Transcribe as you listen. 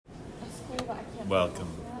Welcome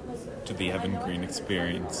to the Evan Green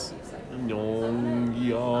Experience.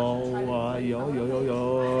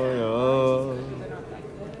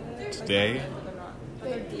 Today,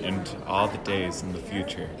 and all the days in the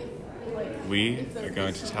future, we are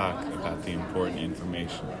going to talk about the important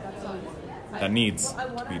information that needs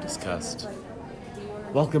to be discussed.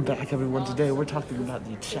 Welcome back, everyone. Today we're talking about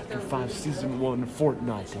the Chapter 5 Season 1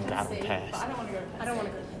 Fortnite and Battle Pass.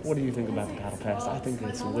 What do you think about the Battle Pass? I think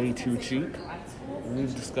it's way too cheap.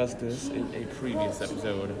 We've discussed this in a previous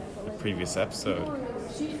episode.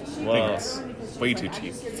 Well, it's way too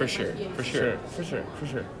cheap, for sure. For sure.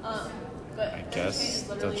 I guess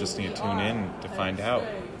they'll just need to tune in to find out.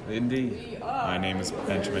 Indeed. My name is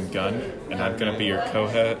Benjamin Gunn, and I'm going to be your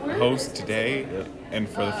co-host today and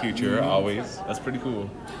for the future, always. That's pretty cool.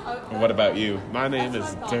 And what about you? My name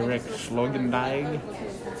is Derek Schlogendijk.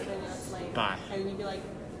 Bye.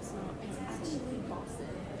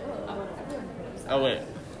 Oh, wait.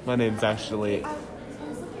 My name's actually...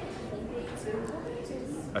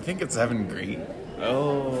 I think it's Evan Green.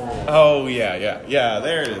 Oh. Oh, yeah,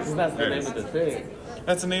 there it is. That's the There it name is. of the thing.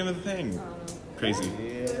 That's the name of the thing. Crazy.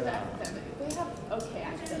 Yeah.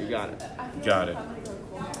 You got it. Got it.